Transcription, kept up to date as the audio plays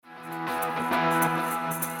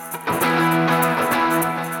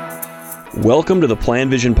Welcome to the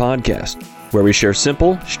PlanVision podcast, where we share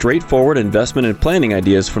simple, straightforward investment and planning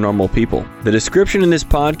ideas for normal people. The description in this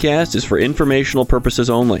podcast is for informational purposes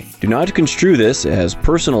only. Do not construe this as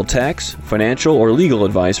personal tax, financial, or legal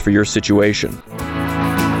advice for your situation.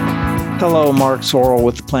 Hello, Mark Zoril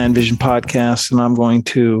with the PlanVision podcast, and I'm going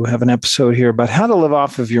to have an episode here about how to live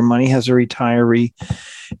off of your money as a retiree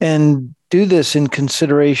and do this in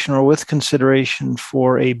consideration or with consideration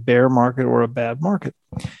for a bear market or a bad market.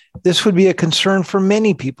 This would be a concern for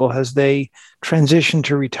many people as they transition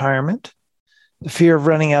to retirement. The fear of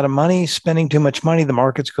running out of money, spending too much money, the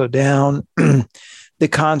markets go down. The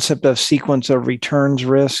concept of sequence of returns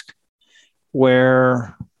risk,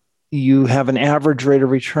 where you have an average rate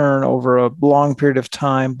of return over a long period of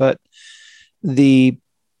time, but the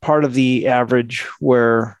part of the average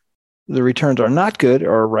where the returns are not good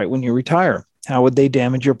are right when you retire. How would they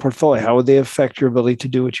damage your portfolio? How would they affect your ability to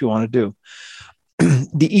do what you want to do?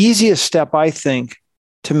 The easiest step, I think,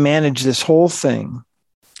 to manage this whole thing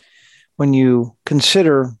when you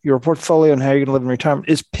consider your portfolio and how you're going to live in retirement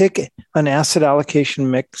is pick an asset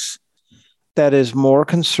allocation mix that is more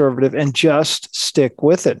conservative and just stick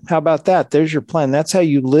with it. How about that? There's your plan. That's how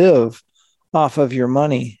you live off of your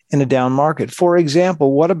money in a down market. For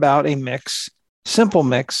example, what about a mix, simple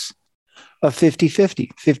mix of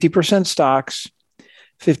 50-50, 50% stocks,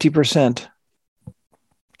 50%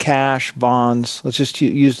 cash, bonds. Let's just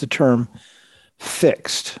use the term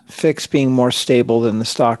fixed being more stable than the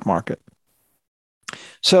stock market.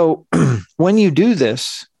 So when you do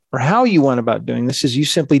this, or how you went about doing this, is you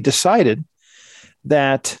simply decided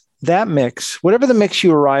that mix, whatever mix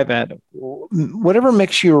you arrive at,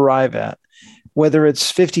 whether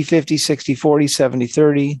it's 50-50,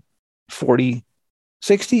 60-40, 70-30, 40-60,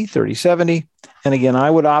 30-70, and again, I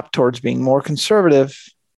would opt towards being more conservative,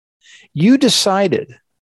 you decided,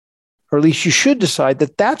 or at least you should decide,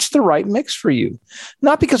 that that's the right mix for you.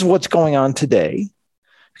 Not because of what's going on today,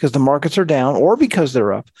 because the markets are down, or because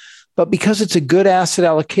they're up, but because it's a good asset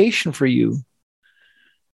allocation for you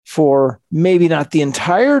for maybe not the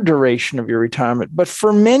entire duration of your retirement, but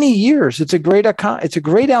for many years. It's a great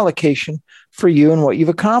allocation for you and what you've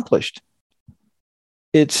accomplished.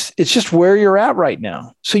 It's just where you're at right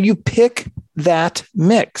now. So you pick that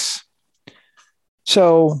mix.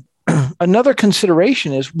 So another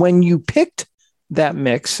consideration is when you picked that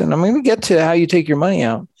mix, and I'm going to get to how you take your money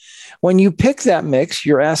out. When you pick that mix,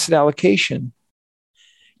 your asset allocation,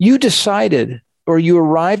 you decided, or you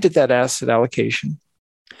arrived at that asset allocation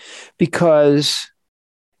because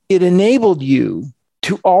it enabled you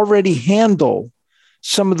to already handle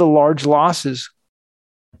some of the large losses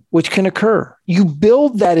which can occur. You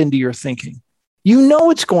build that into your thinking. You know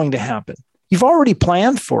it's going to happen. You've already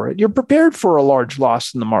planned for it. You're prepared for a large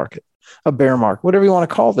loss in the market, a bear market, whatever you want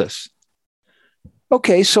to call this.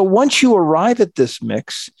 Okay, so once you arrive at this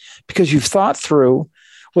mix, because you've thought through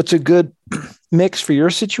what's a good mix for your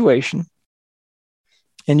situation,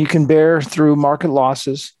 and you can bear through market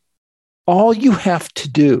losses, all you have to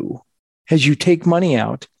do as you take money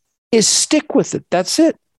out is stick with it. That's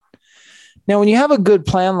it. Now, when you have a good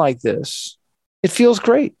plan like this, it feels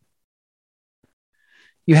great.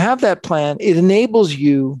 You have that plan. It enables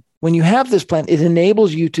you, when you have this plan, it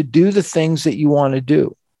enables you to do the things that you want to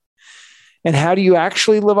do. And how do you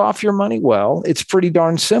actually live off your money? Well, it's pretty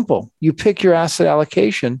darn simple. You pick your asset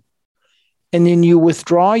allocation, and then you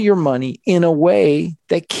withdraw your money in a way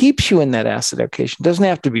that keeps you in that asset allocation. It doesn't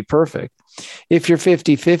have to be perfect. If you're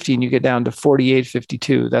 50-50 and you get down to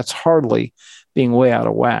 48-52, that's hardly being way out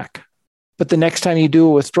of whack. But the next time you do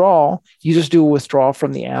a withdrawal, you just do a withdrawal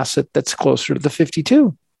from the asset that's closer to the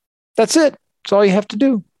 52. That's it. That's all you have to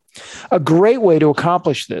do. A great way to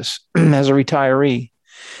accomplish this as a retiree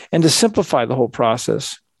and to simplify the whole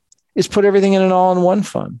process is put everything in an all-in-one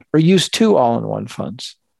fund, or use 2 all-in-one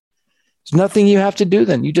funds. There's nothing you have to do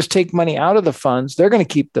then. You just take money out of the funds. They're going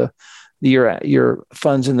to keep your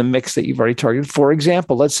funds in the mix that you've already targeted. For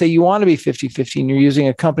example, let's say you want to be 50-50 and you're using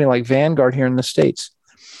a company like Vanguard here in the States.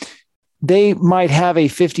 They might have a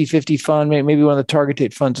 50-50 fund. Maybe one of the target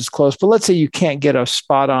date funds is close, but let's say you can't get a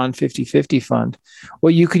spot on 50-50 fund.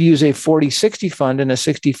 Well, you could use a 40-60 fund and a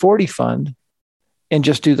 60-40 fund and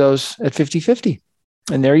just do those at 50-50.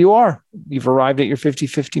 And there you are. You've arrived at your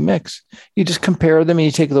 50-50 mix. You just compare them and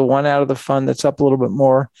you take the one out of the fund that's up a little bit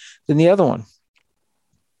more than the other one.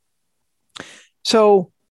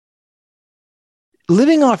 So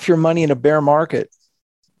living off your money in a bear market,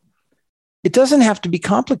 it doesn't have to be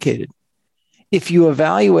complicated. If you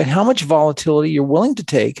evaluate how much volatility you're willing to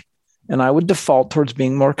take, and I would default towards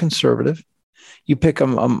being more conservative, You pick a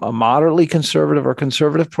moderately conservative or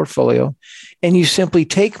conservative portfolio, and you simply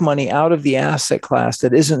take money out of the asset class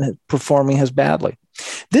that isn't performing as badly.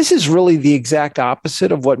 This is really the exact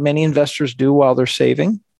opposite of what many investors do while they're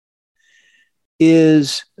saving.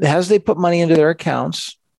 Is as they put money into their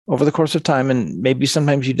accounts over the course of time, and maybe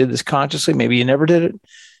sometimes you did this consciously, maybe you never did it.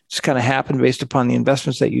 Just kind of happened based upon the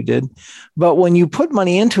investments that you did. But when you put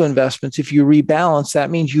money into investments, if you rebalance, that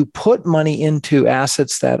means you put money into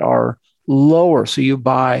assets that are lower. So you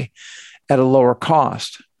buy at a lower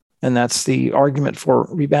cost. And that's the argument for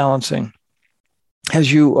rebalancing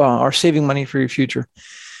as you are saving money for your future.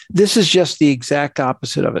 This is just the exact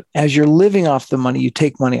opposite of it. As you're living off the money, you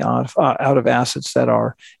take money out of assets that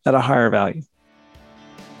are at a higher value.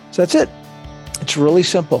 So that's it. It's really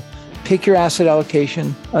simple. Pick your asset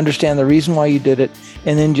allocation, understand the reason why you did it,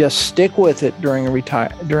 and then just stick with it during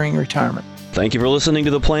retirement. Thank you for listening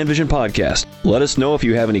to the PlanVision podcast. Let us know if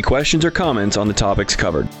you have any questions or comments on the topics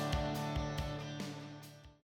covered.